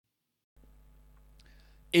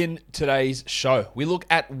In today's show, we look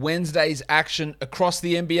at Wednesday's action across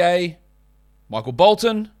the NBA. Michael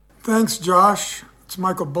Bolton. Thanks, Josh. It's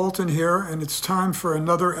Michael Bolton here, and it's time for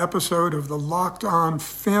another episode of the Locked On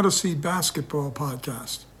Fantasy Basketball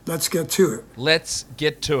Podcast. Let's get to it. Let's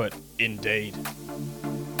get to it, indeed.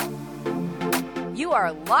 You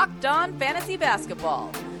are Locked On Fantasy Basketball,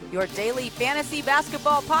 your daily fantasy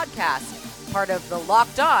basketball podcast, part of the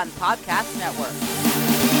Locked On Podcast Network.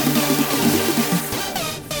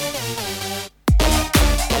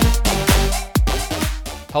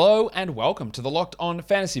 Hello and welcome to the Locked On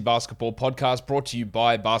Fantasy Basketball Podcast brought to you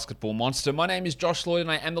by Basketball Monster. My name is Josh Lloyd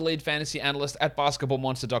and I am the lead fantasy analyst at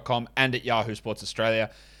basketballmonster.com and at Yahoo Sports Australia.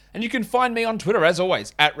 And you can find me on Twitter, as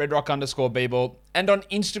always, at redrock_bball and on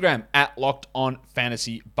Instagram at Locked On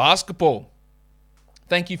Fantasy Basketball.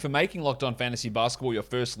 Thank you for making Locked On Fantasy Basketball your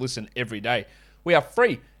first listen every day. We are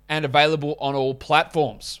free and available on all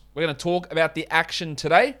platforms. We're going to talk about the action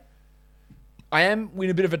today. I am in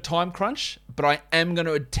a bit of a time crunch, but I am going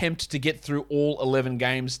to attempt to get through all 11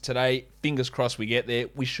 games today. Fingers crossed we get there.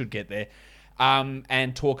 We should get there.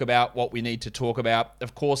 And talk about what we need to talk about.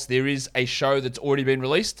 Of course, there is a show that's already been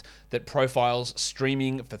released that profiles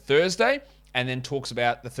streaming for Thursday and then talks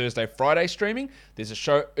about the Thursday-Friday streaming. There's a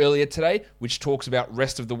show earlier today which talks about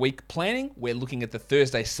rest of the week planning. We're looking at the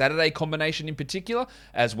Thursday-Saturday combination in particular,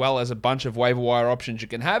 as well as a bunch of waiver wire options you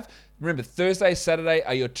can have. Remember, Thursday, Saturday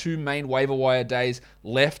are your two main waiver wire days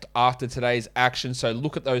left after today's action. So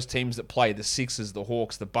look at those teams that play, the Sixers, the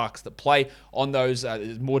Hawks, the Bucks, that play on those.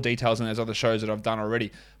 There's more details in those other shows that I've done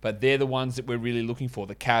already. But they're the ones that we're really looking for.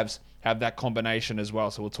 The Cavs have that combination as well.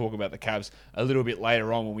 So we'll talk about the Cavs a little bit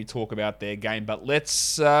later on when we talk about their game. But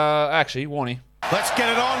let's, actually, Warnie. Let's get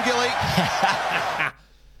it on, Gilly.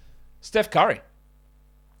 Steph Curry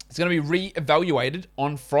is going to be re-evaluated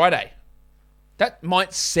on Friday. That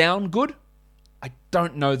might sound good. I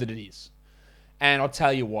don't know that it is. And I'll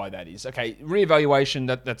tell you why that is. Okay, reevaluation,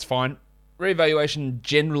 that's fine. Reevaluation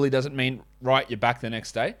generally doesn't mean, right, you're back the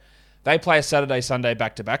next day. They play a Saturday, Sunday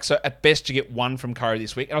back-to-back. So at best, you get one from Curry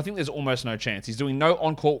this week. And I think there's almost no chance. He's doing no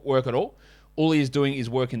on-court work at all. All he is doing is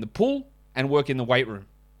work in the pool and work in the weight room.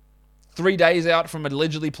 3 days out from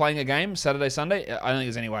allegedly playing a game, Saturday, Sunday, I don't think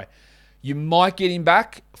there's any way. You might get him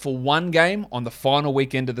back for one game on the final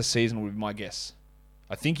weekend of the season, would be my guess.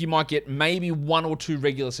 I think you might get maybe one or two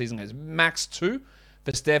regular season games, max two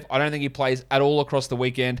for Steph. I don't think he plays at all across the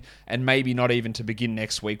weekend, and maybe not even to begin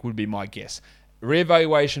next week would be my guess.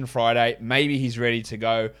 Reevaluation Friday, maybe he's ready to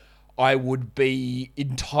go. I would be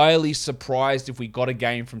entirely surprised if we got a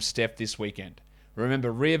game from Steph this weekend.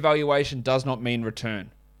 Remember, reevaluation does not mean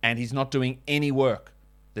return, and he's not doing any work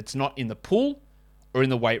that's not in the pool or in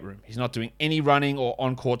the weight room. He's not doing any running or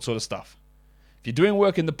on-court sort of stuff. If you're doing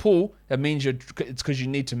work in the pool, that means it's because you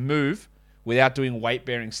need to move without doing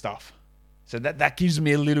weight-bearing stuff. So that gives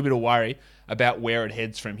me a little bit of worry about where it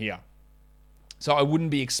heads from here. So I wouldn't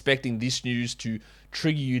be expecting this news to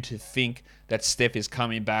trigger you to think that Steph is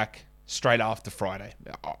coming back straight after Friday.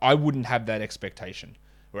 I wouldn't have that expectation.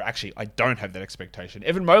 Or actually, I don't have that expectation.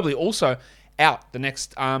 Evan Mobley also out the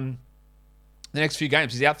next few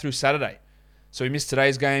games. He's out through Saturday. So he missed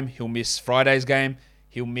today's game. He'll miss Friday's game.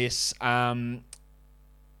 He'll miss Thursday's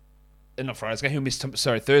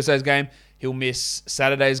game. He'll miss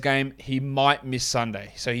Saturday's game. He might miss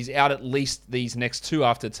Sunday. So he's out at least these next two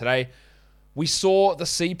after today. We saw the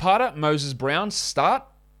C-parter, Moses Brown, start.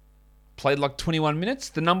 Played like 21 minutes.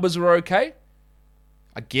 The numbers were okay.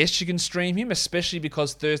 I guess you can stream him, especially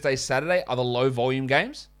because Thursday, Saturday are the low-volume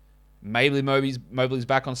games. Maybe Mobley's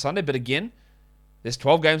back on Sunday. But again, there's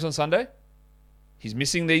 12 games on Sunday. He's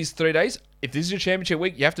missing these 3 days. If this is your championship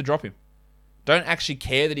week, you have to drop him. Don't actually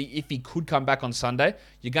care that if he could come back on Sunday,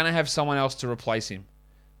 you're going to have someone else to replace him.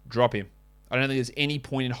 Drop him. I don't think there's any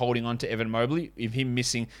point in holding on to Evan Mobley if him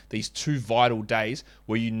missing these 2 vital days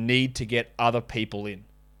where you need to get other people in.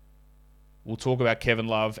 We'll talk about Kevin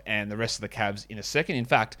Love and the rest of the Cavs in a second. In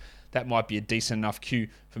fact, that might be a decent enough cue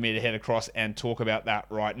for me to head across and talk about that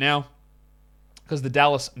right now. Because the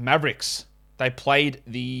Dallas Mavericks, they played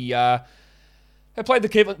the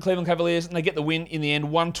Cleveland Cavaliers, and they get the win in the end,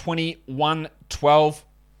 120-112.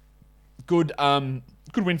 Good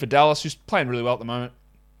win for Dallas, who's playing really well at the moment.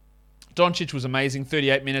 Doncic was amazing,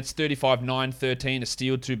 38 minutes, 35, 9, 13, a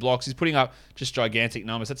steal, 2 blocks. He's putting up just gigantic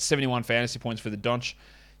numbers. That's 71 fantasy points for the Donch.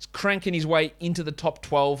 He's cranking his way into the top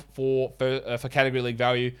 12 for category league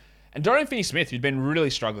value. And Dorian Finney-Smith, who'd been really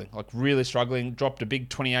struggling, dropped a big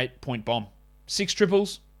 28-point bomb. 6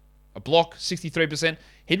 triples, a block, 63%.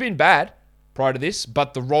 He'd been bad prior to this,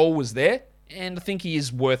 but the role was there, and I think he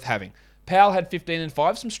is worth having. Powell had 15 and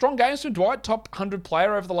 5. Some strong games from Dwight, top 100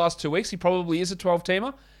 player over the last 2 weeks. He probably is a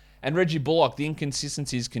 12-teamer. And Reggie Bullock, the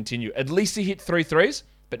inconsistencies continue. At least he hit 3 threes,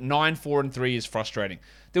 but 9, 4, and 3 is frustrating.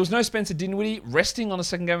 There was no Spencer Dinwiddie resting on a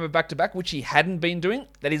second game of a back-to-back, which he hadn't been doing.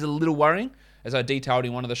 That is a little worrying, as I detailed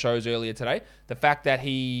in one of the shows earlier today. The fact that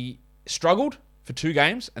he struggled for 2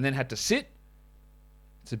 games and then had to sit,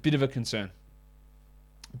 it's a bit of a concern.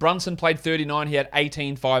 Brunson played 39. He had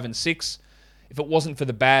 18, 5, and 6. If it wasn't for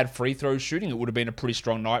the bad free throw shooting, it would have been a pretty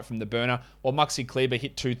strong night from the burner. While Maxi Kleber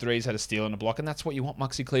hit 2 threes, had a steal and a block, and that's what you want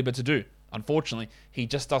Maxi Kleber to do. Unfortunately, he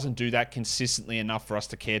just doesn't do that consistently enough for us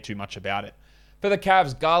to care too much about it. For the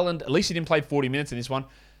Cavs, Garland, at least he didn't play 40 minutes in this one.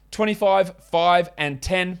 25, 5, and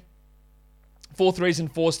 10. 4 threes and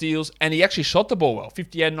 4 steals, and he actually shot the ball well.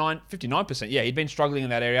 59%. Yeah, he'd been struggling in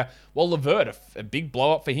that area. While LeVert, a big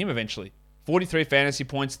blow-up for him eventually. 43 fantasy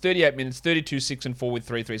points, 38 minutes, 32, 6, and 4 with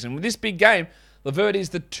 3 threes. And with this big game, LeVert is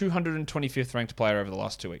the 225th ranked player over the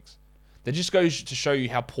last 2 weeks. That just goes to show you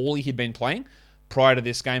how poorly he'd been playing prior to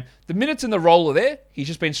this game. The minutes in the role are there. He's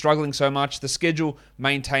just been struggling so much. The schedule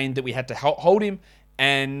maintained that we had to hold him,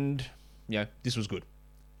 and this was good.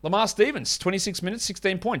 Lamar Stevens, 26 minutes,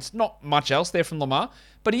 16 points. Not much else there from Lamar,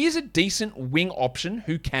 but he is a decent wing option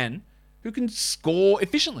who can score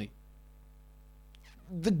efficiently.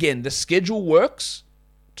 Again, the schedule works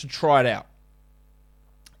to try it out.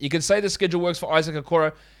 You could say the schedule works for Isaac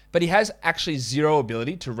Okoro, but he has actually zero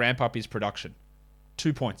ability to ramp up his production.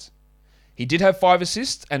 2 points. He did have 5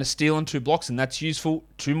 assists and a steal and 2 blocks, and that's useful.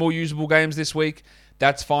 2 more usable games this week.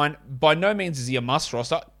 That's fine. By no means is he a must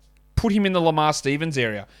roster. Put him in the Lamar Stevens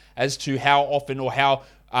area as to how often or how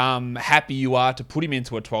happy you are to put him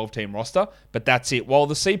into a 12-team roster, but that's it. While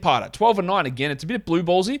the C-Parter, 12 and 9, again, it's a bit blue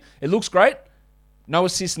ballsy. It looks great. No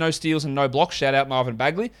assists, no steals, and no blocks. Shout out Marvin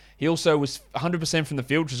Bagley. He also was 100% from the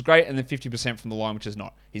field, which is great, and then 50% from the line, which is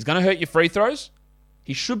not. He's going to hurt your free throws.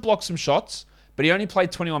 He should block some shots, but he only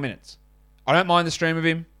played 21 minutes. I don't mind the stream of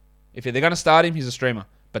him. If they're going to start him, he's a streamer,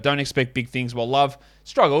 but don't expect big things. While Love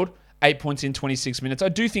struggled, 8 points in 26 minutes. I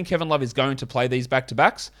do think Kevin Love is going to play these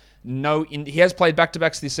back-to-backs. He has played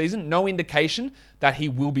back-to-backs this season. No indication that he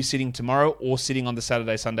will be sitting tomorrow or sitting on the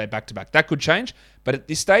Saturday-Sunday back-to-back. That could change, but at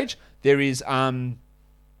this stage, there's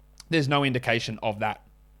no indication of that.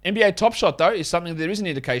 NBA Top Shot, though, is something there is an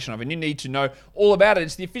indication of, and you need to know all about it.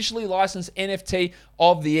 It's the officially licensed NFT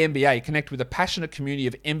of the NBA. Connect with a passionate community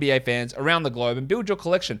of NBA fans around the globe and build your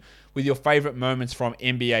collection with your favorite moments from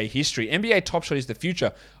NBA history. NBA Top Shot is the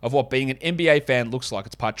future of what being an NBA fan looks like.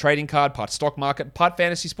 It's part trading card, part stock market, part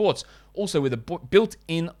fantasy sports, also with a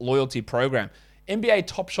built-in loyalty program. NBA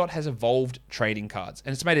Top Shot has evolved trading cards,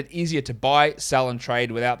 and it's made it easier to buy, sell, and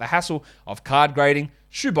trade without the hassle of card grading,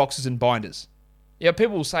 shoeboxes, and binders. Yeah,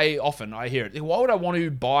 people will say often, I hear it, why would I want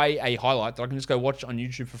to buy a highlight that I can just go watch on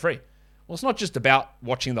YouTube for free? Well, it's not just about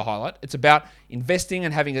watching the highlight. It's about investing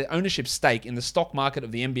and having an ownership stake in the stock market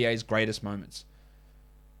of the NBA's greatest moments.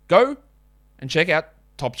 Go and check out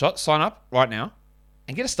Top Shot. Sign up right now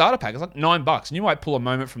and get a starter pack. It's like $9. And you might pull a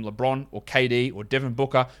moment from LeBron or KD or Devin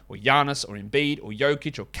Booker or Giannis or Embiid or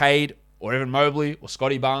Jokic or Cade or Evan Mobley or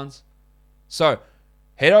Scotty Barnes. So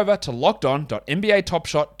head over to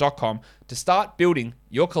lockedon.nbatopshot.com to start building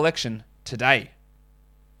your collection today.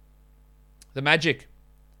 The Magic.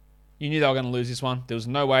 You knew they were going to lose this one. There was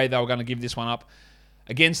no way they were going to give this one up.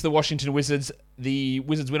 Against the Washington Wizards, the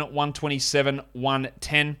Wizards win at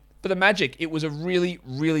 127-110. For the Magic, it was a really,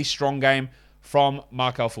 really strong game from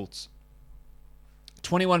Markelle Fultz.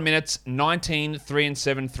 21 minutes, 19, 3 and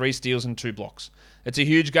 7, 3 steals and 2 blocks. It's a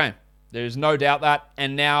huge game. There's no doubt that.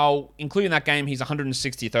 And now, including that game, he's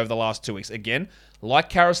 160th over the last 2 weeks. Again, like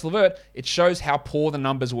Caris LeVert, it shows how poor the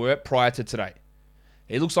numbers were prior to today.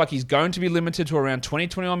 It looks like he's going to be limited to around 20,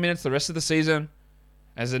 21 minutes the rest of the season.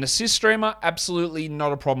 As an assist streamer, absolutely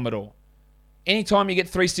not a problem at all. Anytime you get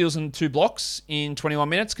 3 steals and 2 blocks in 21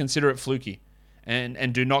 minutes, consider it fluky.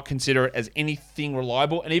 And do not consider it as anything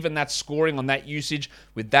reliable. And even that scoring on that usage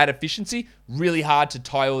with that efficiency, really hard to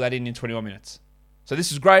tie all that in 21 minutes. So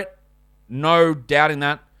this is great. No doubting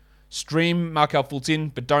that. Stream Markelle Fultz in,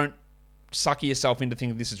 but don't sucker yourself into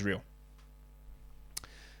thinking this is real.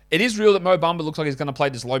 It is real that Mo Bamba looks like he's going to play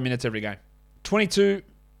just low minutes every game. 22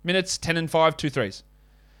 minutes, 10 and 5, 2 threes.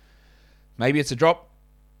 Maybe it's a drop.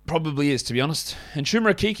 Probably is, to be honest. And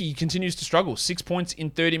Chuma Okeke continues to struggle. 6 points in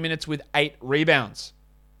 30 minutes with 8 rebounds.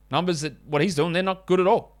 Numbers that what he's doing, they're not good at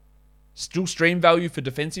all. Still stream value for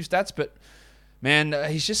defensive stats, but man,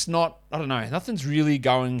 he's just not, I don't know, nothing's really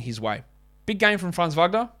going his way. Big game from Franz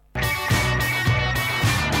Wagner.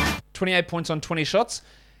 28 points on 20 shots.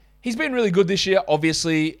 He's been really good this year,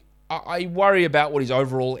 obviously. I worry about what his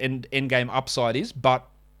overall end game upside is, but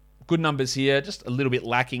Good numbers here, just a little bit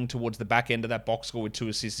lacking towards the back end of that box score with 2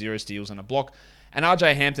 assists, 0 steals, and a block. And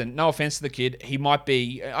RJ Hampton, no offense to the kid, he might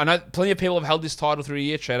be... I know plenty of people have held this title through a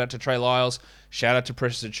year. Shout out to Trey Lyles. Shout out to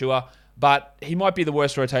Precious Achiuwa. But he might be the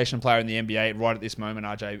worst rotation player in the NBA right at this moment,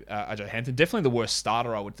 RJ Hampton. Definitely the worst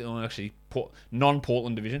starter, I would think. Actually,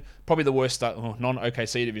 non-Portland division. Probably the worst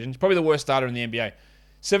non-OKC division. Probably the worst starter in the NBA.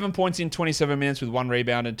 7 points in 27 minutes with 1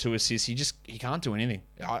 rebound and 2 assists. He can't do anything.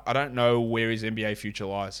 I don't know where his NBA future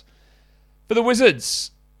lies. For the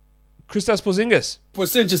Wizards, Kristaps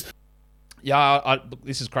Porzingis. Yeah,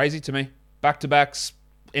 this is crazy to me. Back-to-backs,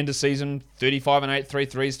 end of season, 35 and 8, 3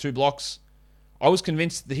 threes, 2 blocks. I was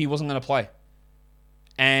convinced that he wasn't going to play.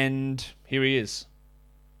 And here he is.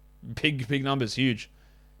 Big numbers, huge.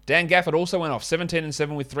 Dan Gafford also went off, 17 and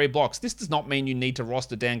 7 with 3 blocks. This does not mean you need to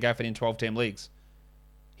roster Dan Gafford in 12-team leagues.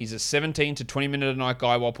 He's a 17 to 20 minute a night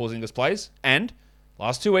guy while Porzingis plays. And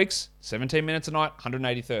last 2 weeks, 17 minutes a night,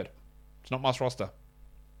 183rd. It's not must roster.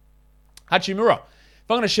 Hachimura. If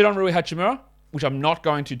I'm going to shit on Rui Hachimura, which I'm not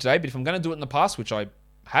going to today, but if I'm going to do it in the past, which I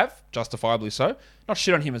have, justifiably so, not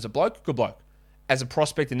shit on him as a bloke, good bloke. As a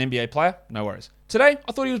prospect and NBA player, no worries. Today,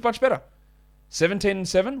 I thought he was much better. 17 and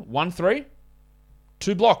 7, 1 3,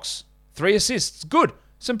 2 blocks, 3 assists. Good.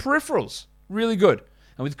 Some peripherals. Really good.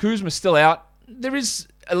 And with Kuzma still out, there is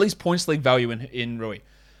at least points league value in Rui.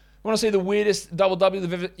 You want to see the weirdest double-double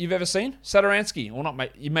you've ever seen? Satoransky. Well,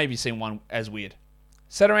 you maybe seen one as weird.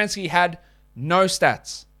 Satoransky had no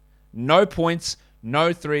stats, no points,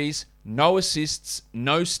 no threes, no assists,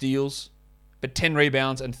 no steals, but 10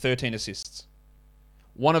 rebounds and 13 assists.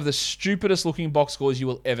 One of the stupidest looking box scores you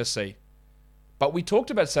will ever see. But we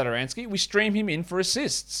talked about Satoransky. We stream him in for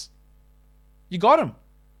assists. You got him.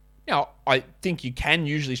 Now, I think you can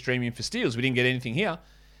usually stream him for steals. We didn't get anything here.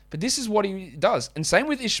 But this is what he does. And same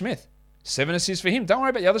with Ish Smith. 7 assists for him. Don't worry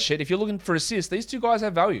about the other shit. If you're looking for assists, these two guys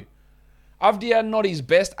have value. Avdia, not his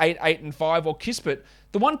best, 8, 8, and 5, or Kispert.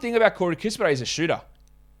 The one thing about Corey Kispert, he's a shooter.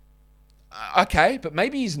 Okay, but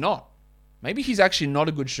maybe he's not. Maybe he's actually not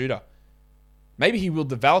a good shooter. Maybe he will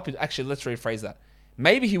develop it. Actually, let's rephrase that.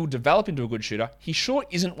 Maybe he will develop into a good shooter. He sure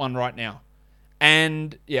isn't one right now.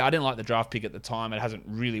 And yeah, I didn't like the draft pick at the time. It hasn't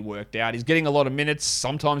really worked out. He's getting a lot of minutes.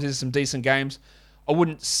 Sometimes there's some decent games. I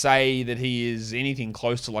wouldn't say that he is anything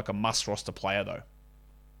close to like a must roster player though.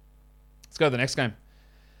 Let's go to the next game.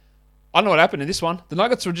 I don't know what happened in this one. The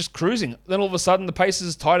Nuggets were just cruising. Then all of a sudden the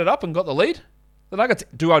Pacers tied it up and got the lead. The Nuggets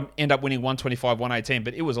do end up winning 125-118,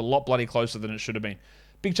 but it was a lot bloody closer than it should have been.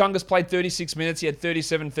 Big Chungus played 36 minutes. He had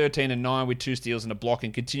 37, 13, and 9 with 2 steals and a block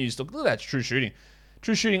and continues to look at that true shooting.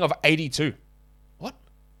 True shooting of 82. What?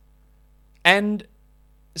 And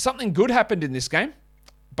something good happened in this game.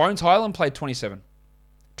 Bones Highland played 27.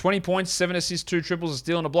 20 points, 7 assists, 2 triples, a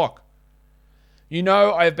steal and a block. You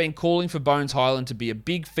know I have been calling for Bones Highland to be a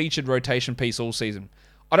big featured rotation piece all season.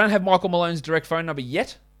 I don't have Michael Malone's direct phone number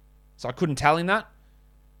yet, so I couldn't tell him that.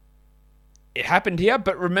 It happened here,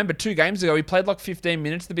 but remember 2 games ago, he played like 15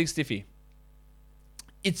 minutes, the big stiffy.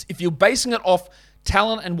 If you're basing it off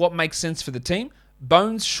talent and what makes sense for the team,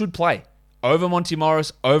 Bones should play over Monty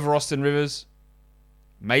Morris, over Austin Rivers,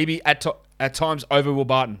 maybe at times over Will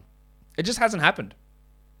Barton. It just hasn't happened.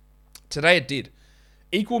 Today it did.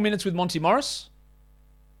 Equal minutes with Monty Morris,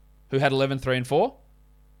 who had 11, 3, and 4.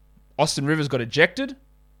 Austin Rivers got ejected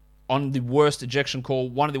on the worst ejection call,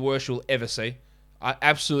 one of the worst you'll ever see.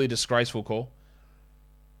 Absolutely disgraceful call.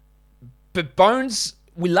 But Bones,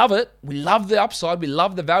 we love it. We love the upside. We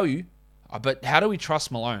love the value. But how do we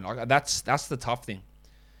trust Malone? That's the tough thing.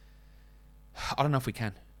 I don't know if we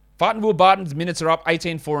can. Will Barton's minutes are up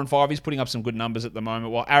 18, 4, and 5. He's putting up some good numbers at the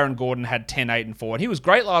moment, while Aaron Gordon had 10, 8, and 4. And he was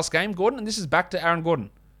great last game, Gordon, and this is back to Aaron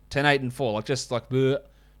Gordon. 10, 8, and 4. Just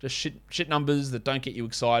shit numbers that don't get you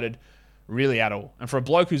excited really at all. And for a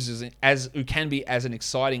bloke who can be as an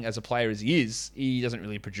exciting as a player as he is, he doesn't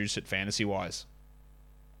really produce it fantasy-wise.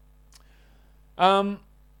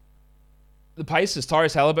 The Pacers,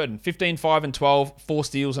 Tyrese Halliburton, 15, 5, and 12, 4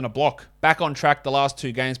 steals and a block. Back on track the last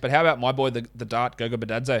 2 games. But how about my boy, the Dart, Goga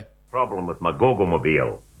Bitadze? Problem with my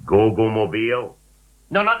Gogo-mobile. Gogo-mobile?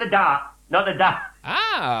 No, not the Dart. Not the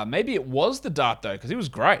Dart. Maybe it was the Dart, though, because he was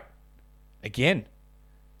great. Again,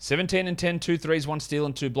 17 and 10, 2 threes, 1 steal,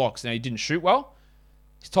 and 2 blocks. Now, he didn't shoot well.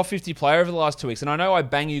 He's top 50 player over the last 2 weeks. And I know I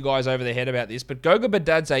bang you guys over the head about this, but Goga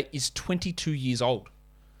Bitadze is 22 years old.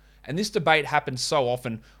 And this debate happens so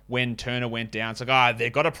often when Turner went down. It's like,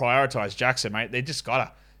 they've got to prioritize Jackson, mate. They just got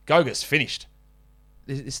to. Goga's finished.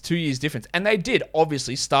 It's 2 years difference. And they did,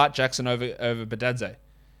 obviously, start Jackson over Bitadze.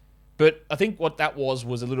 But I think what that was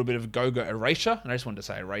a little bit of Goga erasure. And I just wanted to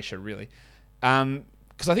say erasure, really.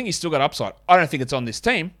 Because I think he's still got upside. I don't think it's on this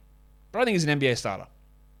team, but I think he's an NBA starter.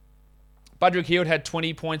 Budrick Hield had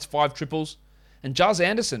 20 points, 5 triples. And Juz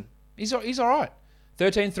Anderson, he's all right.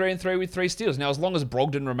 13, 3 and 3 with 3 steals. Now, as long as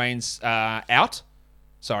Brogdon remains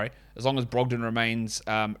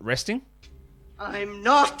resting. I'm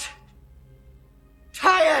not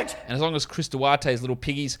tired. And as long as Chris Duarte's little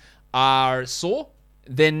piggies are sore,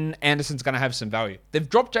 then Anderson's going to have some value. They've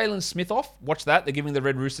dropped Jalen Smith off. Watch that. They're giving the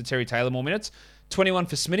Red Rooster Terry Taylor more minutes. 21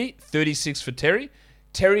 for Smitty, 36 for Terry.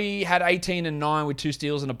 Terry had 18 and 9 with 2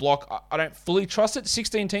 steals and a block. I don't fully trust it.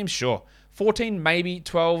 16 teams, sure. 14, maybe.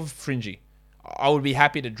 12, fringy. I would be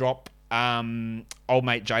happy to drop old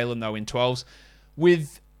mate Jalen, though, in 12s.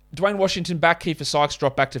 With Dwayne Washington back, Kiefer Sykes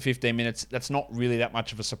dropped back to 15 minutes. That's not really that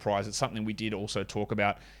much of a surprise. It's something we did also talk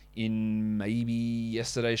about in maybe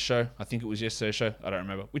yesterday's show. I think it was yesterday's show. I don't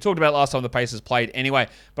remember. We talked about it last time the Pacers played anyway.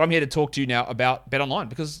 But I'm here to talk to you now about BetOnline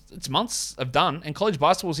because it's months of done and college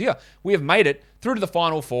basketball's here. We have made it through to the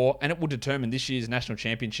Final Four and it will determine this year's national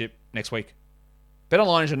championship next week.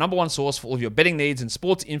 BetOnline is your number one source for all of your betting needs and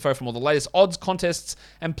sports info from all the latest odds, contests,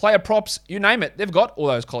 and player props. You name it. They've got all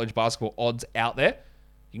those college basketball odds out there.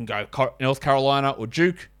 You can go North Carolina or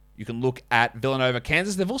Duke. You can look at Villanova,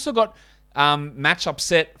 Kansas. They've also got matchup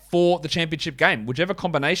set for the championship game. Whichever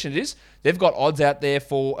combination it is, they've got odds out there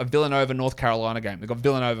for a Villanova, North Carolina game. They've got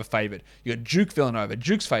Villanova favored. You got Duke, Villanova.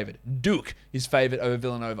 Duke's favored. Duke is favored over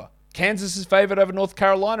Villanova. Kansas is favored over North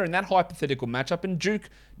Carolina in that hypothetical matchup, and Duke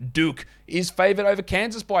is favored over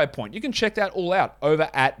Kansas by a point. You can check that all out over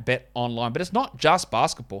at BetOnline. But it's not just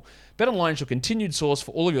basketball. BetOnline is your continued source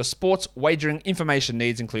for all of your sports wagering information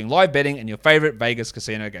needs, including live betting and your favorite Vegas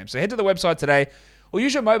casino games. So head to the website today or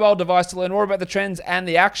use your mobile device to learn more about the trends and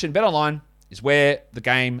the action. BetOnline is where the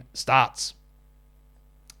game starts.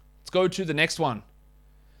 Let's go to the next one.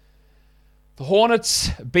 The Hornets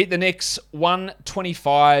beat the Knicks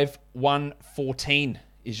 125-114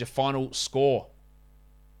 is your final score.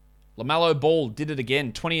 LaMelo Ball did it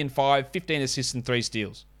again, 20 and 5, 15 assists and 3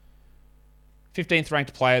 steals. 15th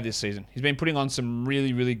ranked player this season. He's been putting on some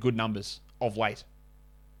really, really good numbers of late.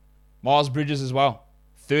 Miles Bridges as well,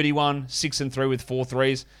 31, 6 and 3 with 4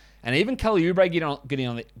 threes. And even Kelly Oubre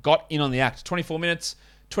got in on the act. 24 minutes,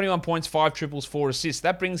 21 points, 5 triples, 4 assists.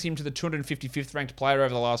 That brings him to the 255th ranked player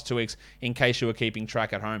over the last 2 weeks, in case you were keeping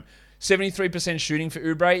track at home. 73% shooting for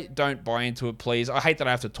Oubre. Don't buy into it, please. I hate that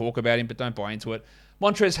I have to talk about him, but don't buy into it.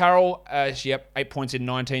 Montrezl Harrell, 8 points in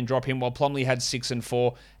 19, drop him, while Plumlee had 6 and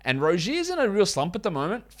 4. And Rozier's in a real slump at the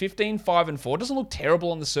moment. 15, 5 and 4. Doesn't look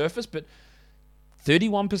terrible on the surface, but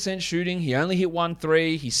 31% shooting. He only hit 1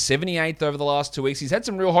 3. He's 78th over the last 2 weeks. He's had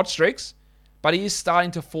some real hot streaks, but he is starting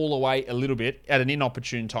to fall away a little bit at an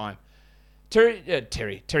inopportune time.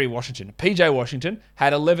 Terry Washington. PJ Washington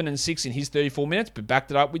had 11 and 6 in his 34 minutes, but backed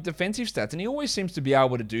it up with defensive stats, and he always seems to be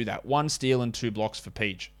able to do that. 1 steal and 2 blocks for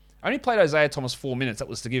Peach. Only played Isaiah Thomas 4 minutes. That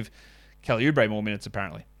was to give Kelly Oubre more minutes,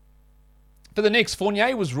 apparently. For the Knicks,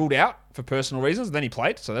 Fournier was ruled out for personal reasons. Then he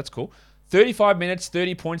played, so that's cool. 35 minutes,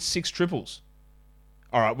 30 points, 6 triples.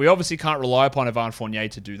 All right, we obviously can't rely upon Evan Fournier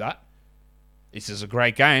to do that. This is a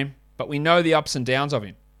great game, but we know the ups and downs of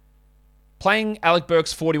him. Playing Alec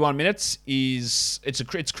Burks 41 minutes it's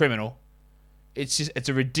criminal. It's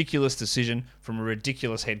a ridiculous decision from a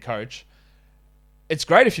ridiculous head coach. It's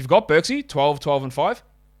great if you've got Burksy, 12 and 5.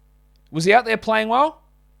 Was he out there playing well?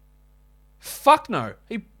 Fuck no.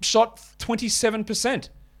 He shot 27%.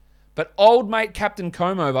 But old mate Captain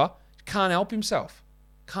Comeover can't help himself.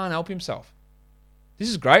 This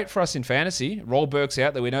is great for us in fantasy. Roll Burks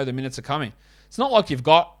out there. We know the minutes are coming. It's not like you've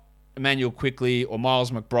got Emmanuel Quickley or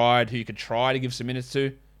Miles McBride who you could try to give some minutes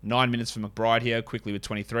to. 9 minutes for McBride here, Quickley with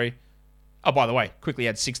 23. Oh, by the way, Quickley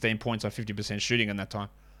had 16 points on 50% shooting in that time.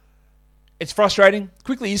 It's frustrating.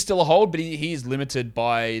 Quickley is still a hold, but he is limited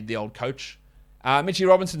by the old coach. Mitchie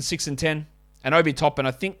Robinson, 6 and 10. And Obi Toppin,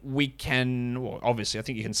 I think you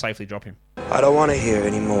can safely drop him. I don't want to hear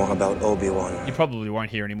any more about Obi-Wan. You probably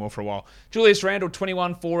won't hear any more for a while. Julius Randle,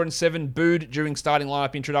 21, 4 and 7, booed during starting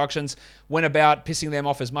lineup introductions. Went about pissing them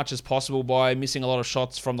off as much as possible by missing a lot of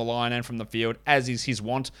shots from the line and from the field, as is his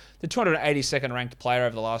want. The 282nd ranked player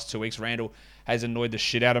over the last 2 weeks, Randle, has annoyed the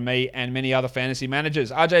shit out of me and many other fantasy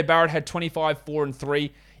managers. RJ Barrett had 25, 4 and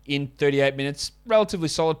 3 in 38 minutes. Relatively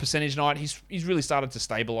solid percentage night. He's really started to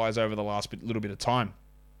stabilize over the last little bit of time.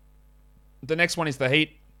 The next one is the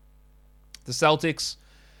Heat. The Celtics.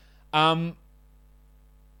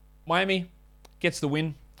 Miami gets the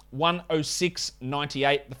win.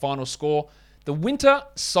 106-98, the final score. The Winter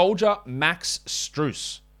Soldier Max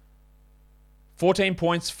Strus. 14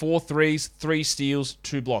 points, 4 threes, 3 steals,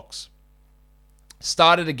 2 blocks.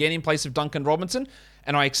 Started again in place of Duncan Robinson,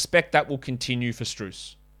 and I expect that will continue for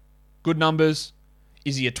Strus. Good numbers.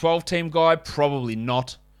 Is he a 12-team guy? Probably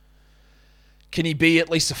not. Can he be at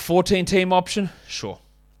least a 14-team option? Sure.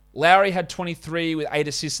 Lowry had 23 with 8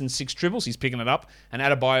 assists and 6 triples. He's picking it up. And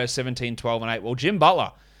Adebayo 17, 12, and 8. Well, Jim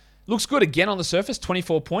Butler looks good again on the surface,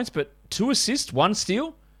 24 points, but 2 assists, 1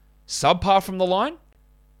 steal, subpar from the line.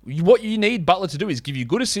 What you need Butler to do is give you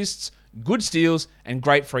good assists, good steals, and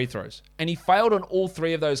great free throws. And he failed on all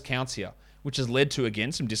 3 of those counts here, which has led to,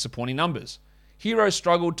 again, some disappointing numbers. Hero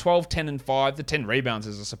struggled 12, 10, and 5. The 10 rebounds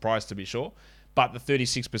is a surprise to be sure. But the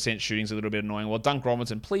 36% shooting's a little bit annoying. Well, Dunk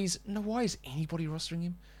Robinson, please, no, why is anybody rostering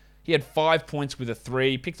him? He had 5 points with a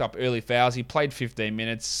 3, picked up early fouls. He played 15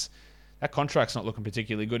 minutes. That contract's not looking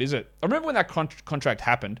particularly good, is it? I remember when that contract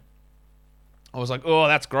happened, I was like, oh,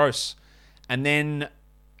 that's gross. And then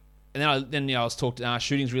I was talking,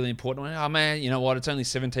 shooting's really important. I went, oh, man, you know what? It's only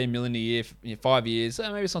 $17 million a year for 5 years.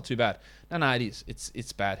 Maybe it's not too bad. No, it is.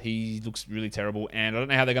 It's bad. He looks really terrible, and I don't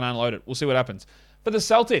know how they're going to unload it. We'll see what happens. For the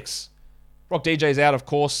Celtics, Rock DJ's out, of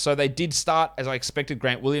course, so they did start as I expected.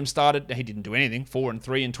 Grant Williams started. He didn't do anything. 4 and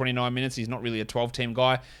 3 in 29 minutes. He's not really a 12-team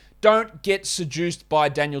guy. Don't get seduced by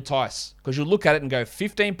Daniel Tice, because you'll look at it and go,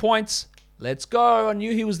 15 points, let's go. I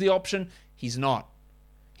knew he was the option. He's not.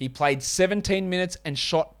 He played 17 minutes and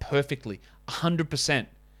shot perfectly, 100%.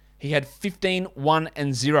 He had 15, 1,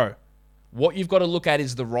 and 0. What you've got to look at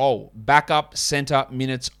is the role. Backup, center,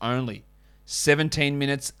 minutes only. 17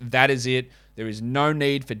 minutes, that is it. There is no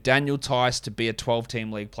need for Daniel Tice to be a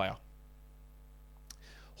 12-team league player.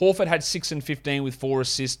 Horford had 6 and 15 with 4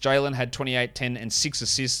 assists. Jalen had 28, 10, and 6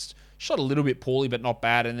 assists. Shot a little bit poorly, but not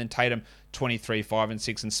bad. And then Tatum, 23, 5, and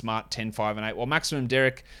 6, and Smart, 10, 5, and 8. Well, Maximum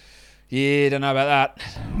Derek, yeah, don't know about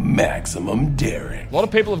that. Maximum Derek. A lot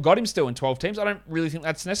of people have got him still in 12 teams. I don't really think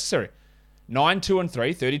that's necessary. 9, 2, and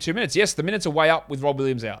 3, 32 minutes. Yes, the minutes are way up with Rob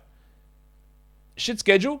Williams out. Shit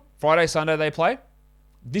schedule. Friday, Sunday they play.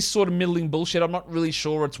 This sort of middling bullshit, I'm not really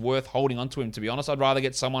sure it's worth holding on to him, to be honest. I'd rather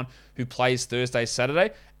get someone who plays Thursday,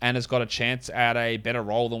 Saturday, and has got a chance at a better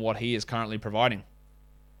role than what he is currently providing.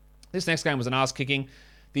 This next game was an ass-kicking.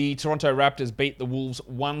 The Toronto Raptors beat the Wolves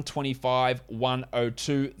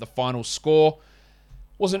 125-102. The final score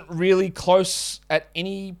wasn't really close at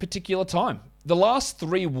any particular time. The last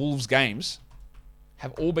 3 Wolves games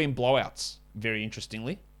have all been blowouts, very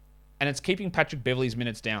interestingly. And it's keeping Patrick Beverley's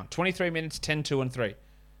minutes down. 23 minutes, 10, 2, and 3.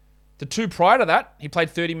 The 2 prior to that, he played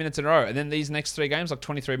 30 minutes in a row. And then these next 3 games, like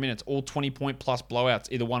 23 minutes, all 20-point plus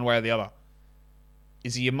blowouts, either one way or the other.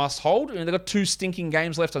 Is he a must-hold? I mean, they've got 2 stinking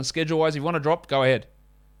games left on schedule-wise. If you want to drop, go ahead.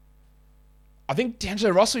 I think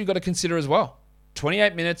D'Angelo Russell you've got to consider as well.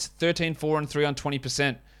 28 minutes, 13, 4, and 3 on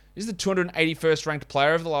 20%. This is the 281st ranked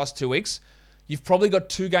player over the last 2 weeks. You've probably got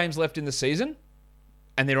 2 games left in the season,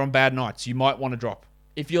 and they're on bad nights. You might want to drop.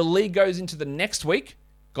 If your league goes into the next week,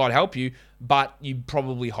 God help you, but you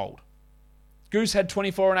probably hold. Goose had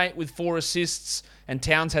 24 and 8 with 4 assists, and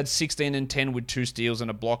Towns had 16 and 10 with 2 steals and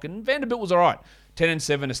a block, and Vanderbilt was all right. 10 and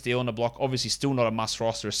 7, a steal and a block. Obviously still not a must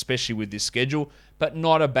roster, especially with this schedule, but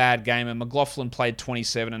not a bad game. And McLaughlin played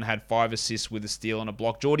 27 and had 5 assists with a steal and a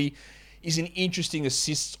block. Geordie is an interesting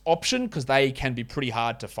assists option because they can be pretty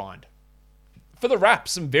hard to find. For the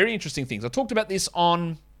Raps, some very interesting things. I talked about this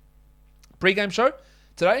on pre-game show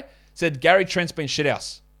today. Said Gary Trent's been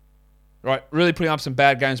shithouse. Right, really putting up some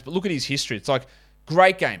bad games, but look at his history. It's like,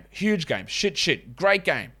 great game, huge game, shit, great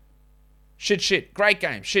game, shit, great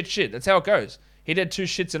game, shit. That's how it goes. He did 2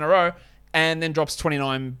 shits in a row and then drops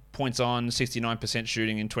 29 points on 69%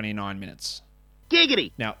 shooting in 29 minutes.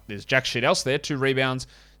 Giggity! Now, there's jack shit else there. 2 rebounds,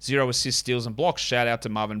 0 assists, steals, and blocks. Shout out to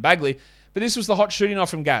Marvin Bagley. But this was the hot shooting off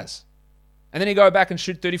from Gaz. And then he go back and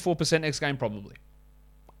shoot 34% next game probably.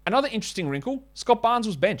 Another interesting wrinkle, Scott Barnes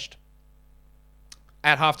was benched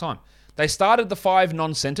at halftime. They started the 5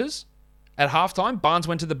 non-centers at halftime. Barnes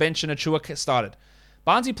went to the bench and Achua started.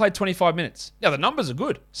 Barnesy played 25 minutes. Now, the numbers are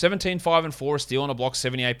good. 17, 5, and 4, a steal and a block,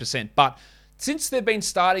 78%. But since they've been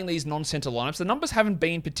starting these non-center lineups, the numbers haven't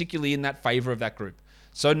been particularly in that favor of that group.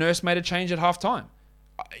 So Nurse made a change at halftime.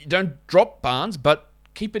 Don't drop Barnes, but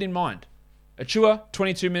keep it in mind. Achua,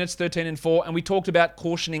 22 minutes, 13 and 4. And we talked about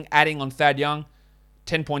cautioning adding on Thad Young,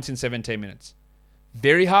 10 points in 17 minutes.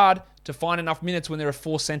 Very hard to find enough minutes when there are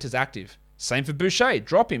 4 centers active. Same for Boucher.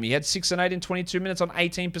 Drop him. He had 6 and 8 in 22 minutes on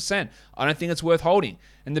 18%. I don't think it's worth holding.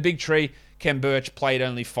 And the big tree, Ken Birch, played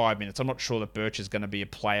only 5 minutes. I'm not sure that Birch is going to be a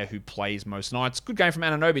player who plays most nights. Good game from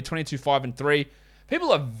Anunoby, 22, 5, and 3.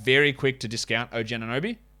 People are very quick to discount OG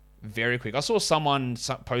Anunoby. Very quick. I saw someone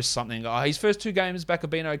post something. His first 2 games back have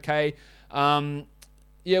been okay.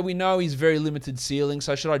 Yeah, we know he's very limited ceiling,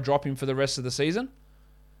 so should I drop him for the rest of the season?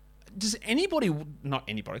 Does anybody, not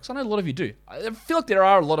anybody, because I know a lot of you do. I feel like there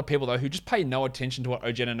are a lot of people, though, who just pay no attention to what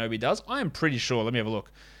OG Anunoby does. I am pretty sure. Let me have a look.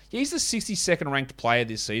 Yeah, he's the 62nd ranked player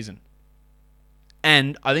this season.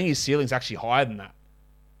 And I think his ceiling's actually higher than that.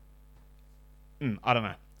 I don't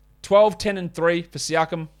know. 12, 10, and 3 for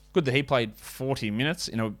Siakam. Good that he played 40 minutes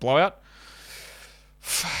in a blowout.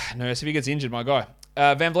 Nurse, if he gets injured, my guy.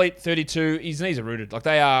 Van Vliet, 32. His knees are rooted. Like,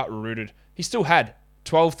 they are rooted. He still had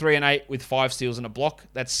 12, 3, and 8 with 5 steals and a block.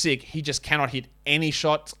 That's sick. He just cannot hit any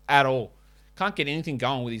shots at all. Can't get anything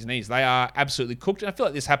going with his knees. They are absolutely cooked. And I feel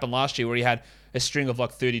like this happened last year where he had a string of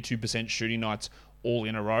like 32% shooting nights all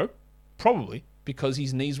in a row. Probably because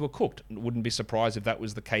his knees were cooked. Wouldn't be surprised if that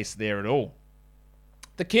was the case there at all.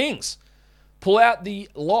 The Kings pull out the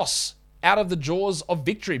loss out of the jaws of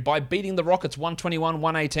victory by beating the Rockets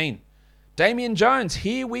 121-118. Damian Jones,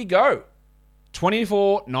 here we go.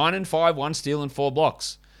 24, 9 and 5, 1 steal and 4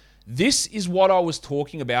 blocks. This is what I was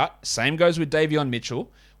talking about. Same goes with Davion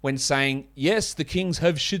Mitchell when saying, yes, the Kings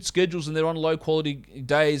have shit schedules and they're on low quality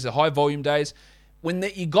days, high volume days. When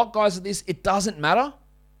you got guys like this, it doesn't matter.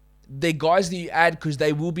 They're guys that you add because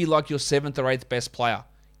they will be like your 7th or 8th best player.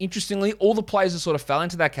 Interestingly, all the players that sort of fell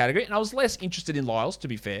into that category, and I was less interested in Lyles, to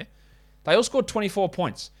be fair. They all scored 24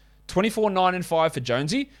 points. 24, 9 and 5 for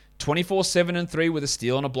Jonesy, 24, 7 and 3 with a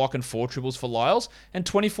steal and a block and 4 triples for Lyles, and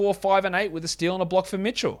 24, 5 and 8 with a steal and a block for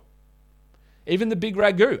Mitchell. Even the big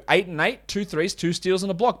Ragu, 8 and 8, 2 threes, 2 steals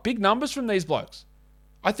and a block. Big numbers from these blokes.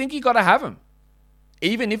 I think you got to have them.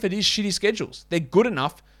 Even if it is shitty schedules. They're good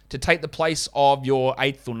enough to take the place of your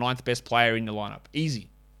 8th or 9th best player in your lineup. Easy.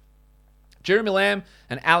 Jeremy Lamb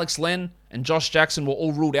and Alex Len and Josh Jackson were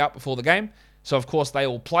all ruled out before the game. So, of course, they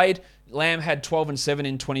all played. Lamb had 12 and 7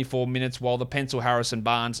 in 24 minutes, while the Pencil Harrison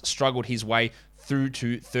Barnes struggled his way through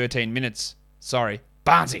to 13 minutes. Sorry,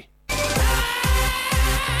 Barnesy.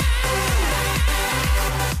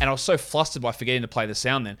 And I was so flustered by forgetting to play the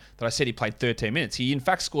sound then that I said he played 13 minutes. He, in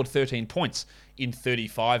fact, scored 13 points in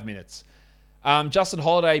 35 minutes. Justin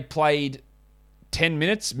Holiday played 10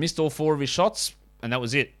 minutes, missed all 4 of his shots, and that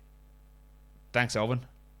was it. Thanks, Alvin.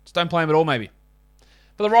 Just don't play him at all, maybe.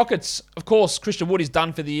 For the Rockets, of course, Christian Wood is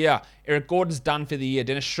done for the year. Eric Gordon's done for the year.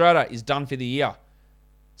 Dennis Schroeder is done for the year.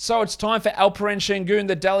 So it's time for Alperen Şengün,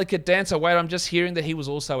 the delicate dancer. Wait, I'm just hearing that he was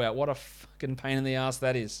also out. What a fucking pain in the ass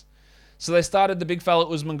that is. So they started the big fella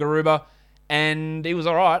Usman Garuba, and he was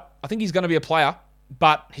all right. I think he's going to be a player,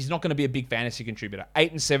 but he's not going to be a big fantasy contributor.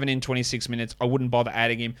 8 and 7 in 26 minutes. I wouldn't bother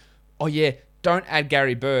adding him. Oh, yeah, don't add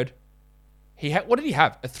Gary Bird. What did he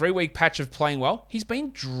have? A 3-week patch of playing well? He's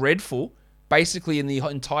been dreadful basically in the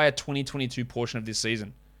entire 2022 portion of this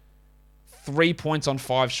season. 3 points on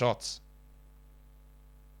 5 shots.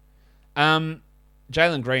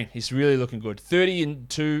 Jalen Green, he's really looking good. 30 and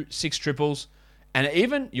 2, 6 triples. And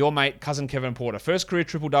even your mate, cousin Kevin Porter. First career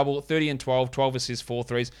triple-double, 30 and 12, 12 assists, 4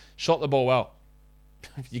 threes. Shot the ball well.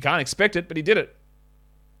 You can't expect it, but he did it.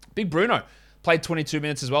 Big Bruno played 22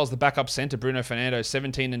 minutes as well as the backup center, Bruno Fernando,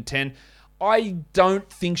 17 and 10. I don't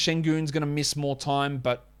think Şengün's going to miss more time,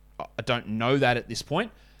 but I don't know that at this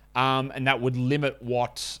point. And that would limit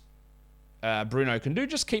what Bruno can do.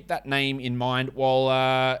 Just keep that name in mind.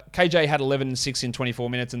 While KJ had 11 and 6 in 24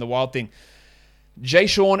 minutes in the Wild thing.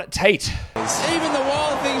 Jayshawn Tate. Even the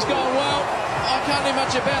Wild thing's gone well. I can't do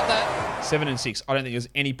much about that. 7 and 6. I don't think there's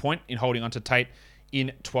any point in holding on to Tate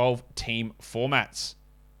in 12-team formats.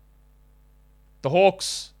 The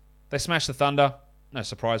Hawks, they smashed the Thunder. No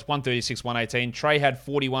surprise. 136-118. Trey had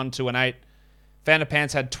 41, 2 and 8. Vander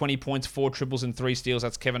Pants had 20 points, 4 triples and 3 steals.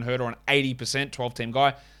 That's Kevin Huerter on 80%, 12-team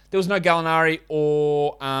guy. There was no Gallinari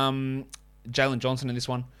or Jalen Johnson in this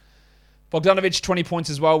one. Bogdanovic, 20 points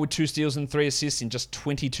as well with 2 steals and 3 assists in just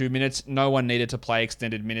 22 minutes. No one needed to play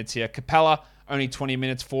extended minutes here. Capella, only 20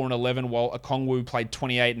 minutes, 4 and 11, while Okongwu played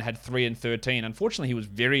 28 and had 3 and 13. Unfortunately, he was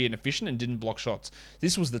very inefficient and didn't block shots.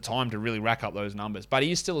 This was the time to really rack up those numbers. But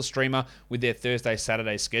he is still a streamer with their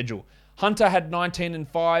Thursday-Saturday schedule. Hunter had 19 and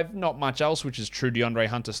 5, not much else, which is true DeAndre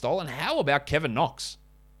Hunter style. And how about Kevin Knox?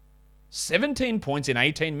 17 points in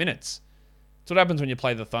 18 minutes. That's what happens when you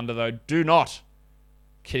play the Thunder, though. Do not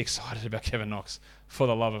get excited about Kevin Knox, for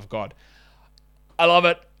the love of God. I love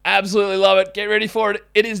it. Absolutely love it. Get ready for it.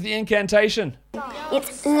 It is the incantation.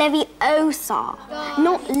 It's Leviosa,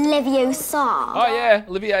 not Leviosa. Oh, yeah.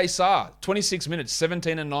 Olivier Sarr. 26 minutes,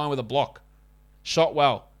 17 and 9 with a block. Shot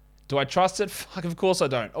well. Do I trust it? Fuck, of course I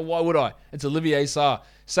don't. Oh, why would I? It's Olivier Sarr.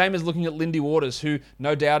 Same as looking at Lindy Waters, who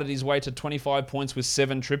no doubted his way to 25 points with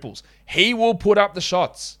 7 triples. He will put up the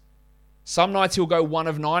shots. Some nights he'll go 1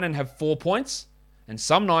 of 9 and have 4 points. And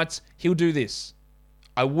some nights he'll do this.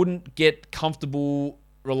 I wouldn't get comfortable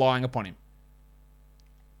relying upon him.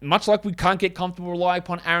 Much like we can't get comfortable relying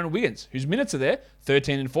upon Aaron Wiggins, whose minutes are there,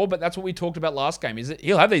 13 and 4, but that's what we talked about last game, is that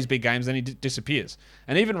he'll have these big games and he disappears.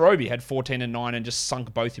 And even Roby had 14 and 9 and just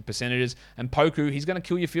sunk both your percentages. And Poku, he's going to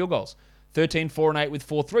kill your field goals. 13, 4 and 8 with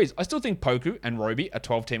 4 threes. I still think Poku and Roby are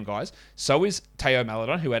 12-team guys. So is Teo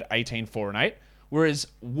Maladon, who had 18, 4 and 8. Whereas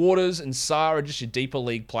Waters and Sarr are just your deeper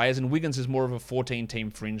league players, and Wiggins is more of a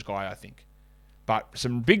 14-team fringe guy, I think. But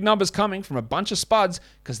some big numbers coming from a bunch of spuds,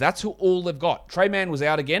 because that's who all they've got. Trey Mann was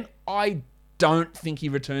out again. I don't think he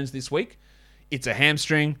returns this week. It's a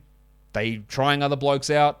hamstring. They trying other blokes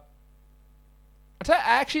out.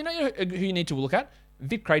 Actually, you know who you need to look at?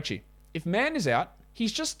 Vic Krejci. If Mann is out,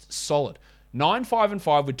 he's just solid. 9, 5, and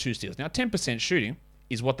 5 with 2 steals. Now, 10% shooting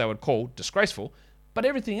is what they would call disgraceful, but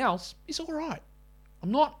everything else is all right.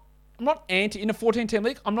 I'm not anti in a 14-team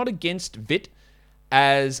league. I'm not against Vit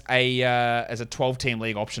as a 12-team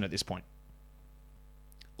league option at this point.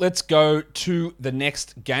 Let's go to the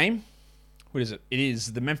next game. What is it? It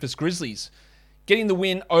is the Memphis Grizzlies getting the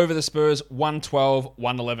win over the Spurs,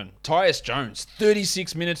 112-111. Tyus Jones,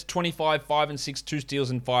 36 minutes, 25, 5 and 6, 2 steals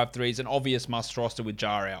and 5 threes. An obvious must roster with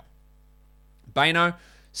Jar out. Bano,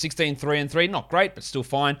 16, 3 and 3. Not great, but still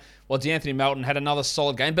fine. While DeAnthony Melton had another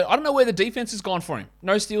solid game, but I don't know where the defense has gone for him.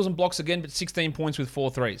 No steals and blocks again, but 16 points with 4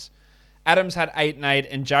 threes. Adams had 8 and 8,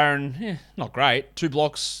 and Jaren, not great. 2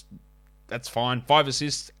 blocks, that's fine. 5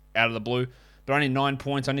 assists out of the blue, but only 9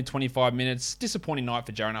 points, only 25 minutes. Disappointing night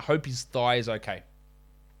for Jaren. I hope his thigh is okay.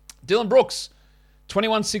 Dylan Brooks,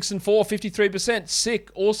 21, 6 and 4, 53%.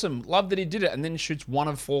 Sick, awesome. Love that he did it, and then shoots 1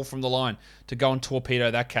 of 4 from the line to go and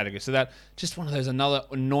torpedo that category. So that just one of those another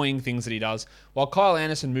annoying things that he does. While Kyle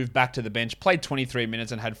Anderson moved back to the bench, played 23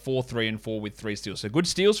 minutes and had 4, 3 and 4 with 3 steals. So good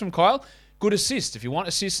steals from Kyle. Good assists. If you want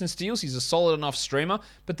assists and steals, he's a solid enough streamer,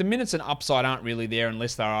 but the minutes and upside aren't really there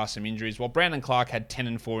unless there are some injuries. While Brandon Clark had 10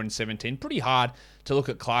 and 4 and 17. Pretty hard to look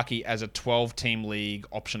at Clarkie as a 12-team league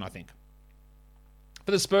option, I think. For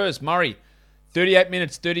the Spurs, Murray, 38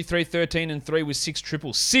 minutes, 33, 13 and 3 with 6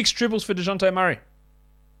 triples. 6 triples for DeJounte Murray.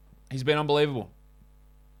 He's been unbelievable.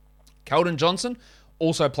 Keldon Johnson,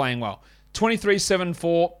 also playing well. 23, 7,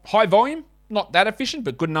 4. High volume, not that efficient,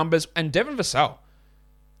 but good numbers. And Devin Vassell,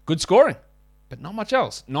 good scoring, but not much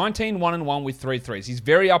else. 19, 1 and 1 with 3 threes. He's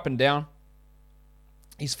very up and down.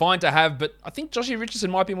 He's fine to have, but I think Joshie Richardson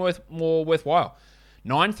might be more worthwhile.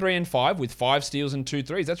 9, 3 and 5 with 5 steals and 2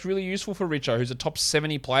 threes. That's really useful for Richo, who's a top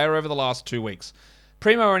 70 player over the last 2 weeks.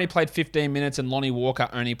 Primo only played 15 minutes and Lonnie Walker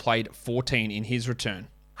only played 14 in his return.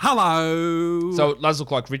 Hello! So it does look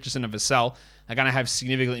like Richardson and Vassell are going to have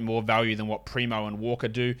significantly more value than what Primo and Walker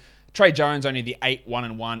do. Trey Jones only the 8, 1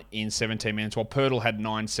 and 1 in 17 minutes, while Poeltl had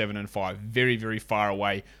 9, 7 and 5. Very, very far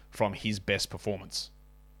away from his best performance.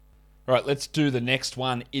 All right, let's do the next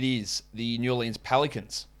one. It is the New Orleans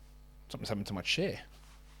Pelicans. Something's happened to my chair.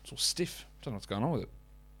 It's all stiff. I don't know what's going on with it.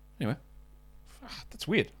 Anyway, that's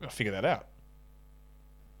weird. I've got to figure that out.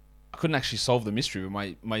 I couldn't actually solve the mystery,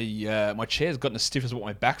 but my chair's gotten as stiff as what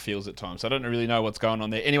my back feels at times, so I don't really know what's going on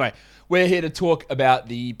there. Anyway, we're here to talk about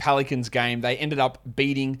the Pelicans game. They ended up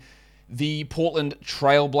beating the Portland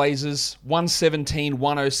Trailblazers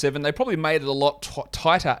 117-107. They probably made it a lot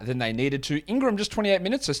tighter than they needed to. Ingram just 28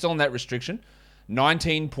 minutes, so still on that restriction.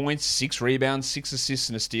 19 points, 6 rebounds, 6 assists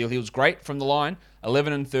and a steal. He was great from the line.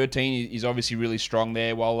 11 and 13. He's obviously really strong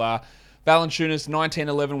there. While Valanciunas,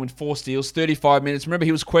 19-11 with 4 steals, 35 minutes. Remember,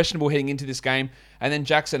 he was questionable heading into this game. And then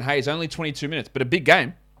Jackson Hayes, only 22 minutes, but a big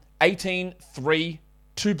game. 18, 3,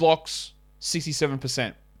 2 blocks,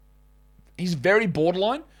 67%. He's very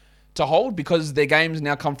borderline to hold because their games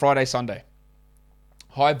now come Friday, Sunday.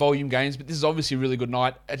 High volume games, but this is obviously a really good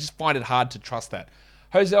night. I just find it hard to trust that.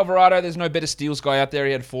 Jose Alvarado, there's no better steals guy out there.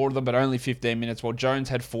 He had 4 of them, but only 15 minutes, while Jones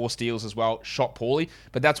had 4 steals as well. Shot poorly,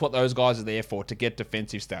 but that's what those guys are there for, to get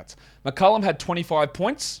defensive stats. McCollum had 25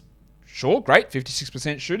 points. Sure, great.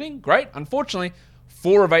 56% shooting. Great. Unfortunately,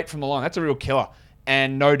 4 of 8 from the line. That's a real killer.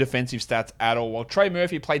 And no defensive stats at all. While Trey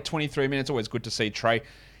Murphy played 23 minutes. Always good to see Trey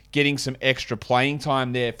getting some extra playing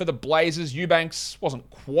time there. For the Blazers, Eubanks wasn't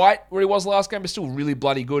quite where he was last game, but still really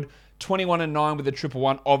bloody good. 21 and 9 with a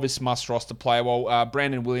 1-1, obvious must roster player. While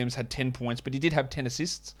Brandon Williams had 10 points, but he did have 10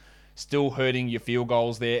 assists. Still hurting your field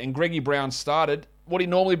goals there. And Greggy Brown started. What he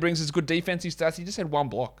normally brings is good defensive stats. He just had 1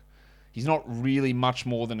 block. He's not really much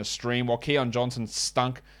more than a stream. While Keon Johnson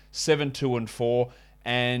stunk, 7, 2 and 4.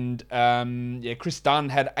 And Chris Dunn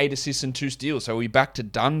had 8 assists and 2 steals. So we're back to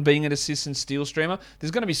Dunn being an assist and steal streamer. There's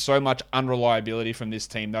going to be so much unreliability from this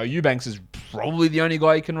team, though. Eubanks is probably the only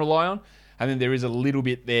guy you can rely on. And then there is a little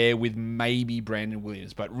bit there with maybe Brandon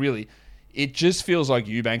Williams. But really, it just feels like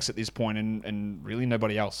Eubanks at this point and really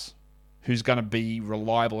nobody else who's going to be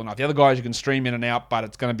reliable enough. The other guys you can stream in and out, but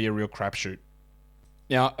it's going to be a real crapshoot.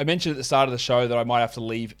 Now, I mentioned at the start of the show that I might have to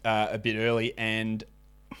leave a bit early, and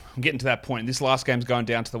I'm getting to that point. This last game's going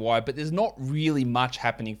down to the wire, but there's not really much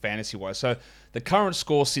happening fantasy-wise. So the current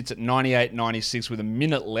score sits at 98-96 with a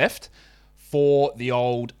minute left for the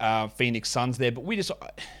old Phoenix Suns there. But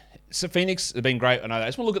so Phoenix have been great. I know that. I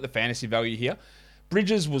just want to look at the fantasy value here.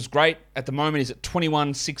 Bridges was great. At the moment, he's at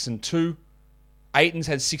 21, 6 and 2. Ayton's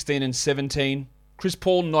had 16 and 17. Chris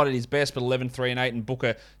Paul not at his best, but 11, 3 and 8. And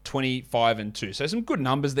Booker 25 and 2. So some good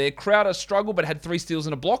numbers there. Crowder struggled, but had 3 steals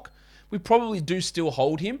and a block. We probably do still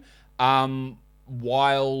hold him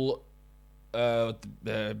while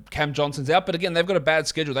Cam Johnson's out. But again, they've got a bad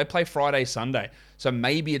schedule. They play Friday, Sunday. So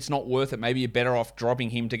maybe it's not worth it. Maybe you're better off dropping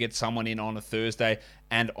him to get someone in on a Thursday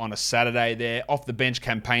and on a Saturday there. Off the bench,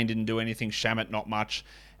 Campaign didn't do anything. Shamet, not much.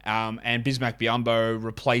 And Bismack Biyombo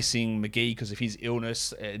replacing McGee because of his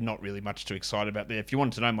illness. Not really much too excited about there. If you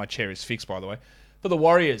wanted to know, my chair is fixed, by the way. For the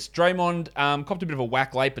Warriors, Draymond copped a bit of a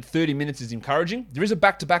whack late, but 30 minutes is encouraging. There is a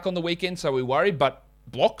back-to-back on the weekend, so we worry, but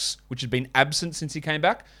blocks, which had been absent since he came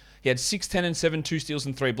back, he had 6, 10, and 7, 2 steals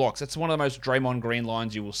and 3 blocks. That's one of the most Draymond Green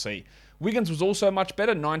lines you will see. Wiggins was also much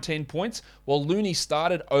better, 19 points. While Looney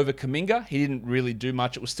started over Kuminga, he didn't really do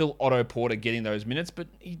much. It was still Otto Porter getting those minutes, but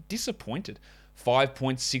he disappointed.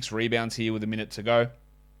 5.6 rebounds here with a minute to go.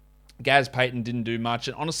 Gaz Payton didn't do much,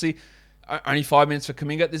 and honestly, only 5 minutes for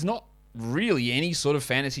Kuminga. There's not really any sort of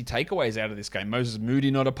fantasy takeaways out of this game. Moses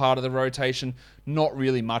Moody not a part of the rotation. Not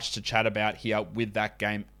really much to chat about here with that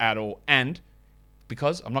game at all. And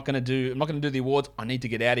because I'm not going to do the awards, I need to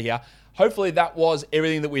get out of here. Hopefully that was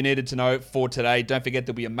everything that we needed to know for today. Don't forget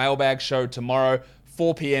there'll be a mailbag show tomorrow,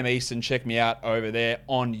 4 p.m. Eastern. Check me out over there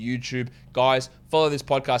on YouTube. Guys, follow this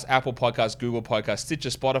podcast, Apple Podcasts, Google Podcasts, Stitcher,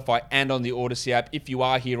 Spotify, and on the Odyssey app. If you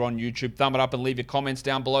are here on YouTube, thumb it up and leave your comments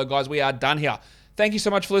down below. Guys, we are done here. Thank you so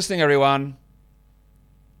much for listening, everyone.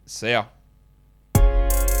 See ya.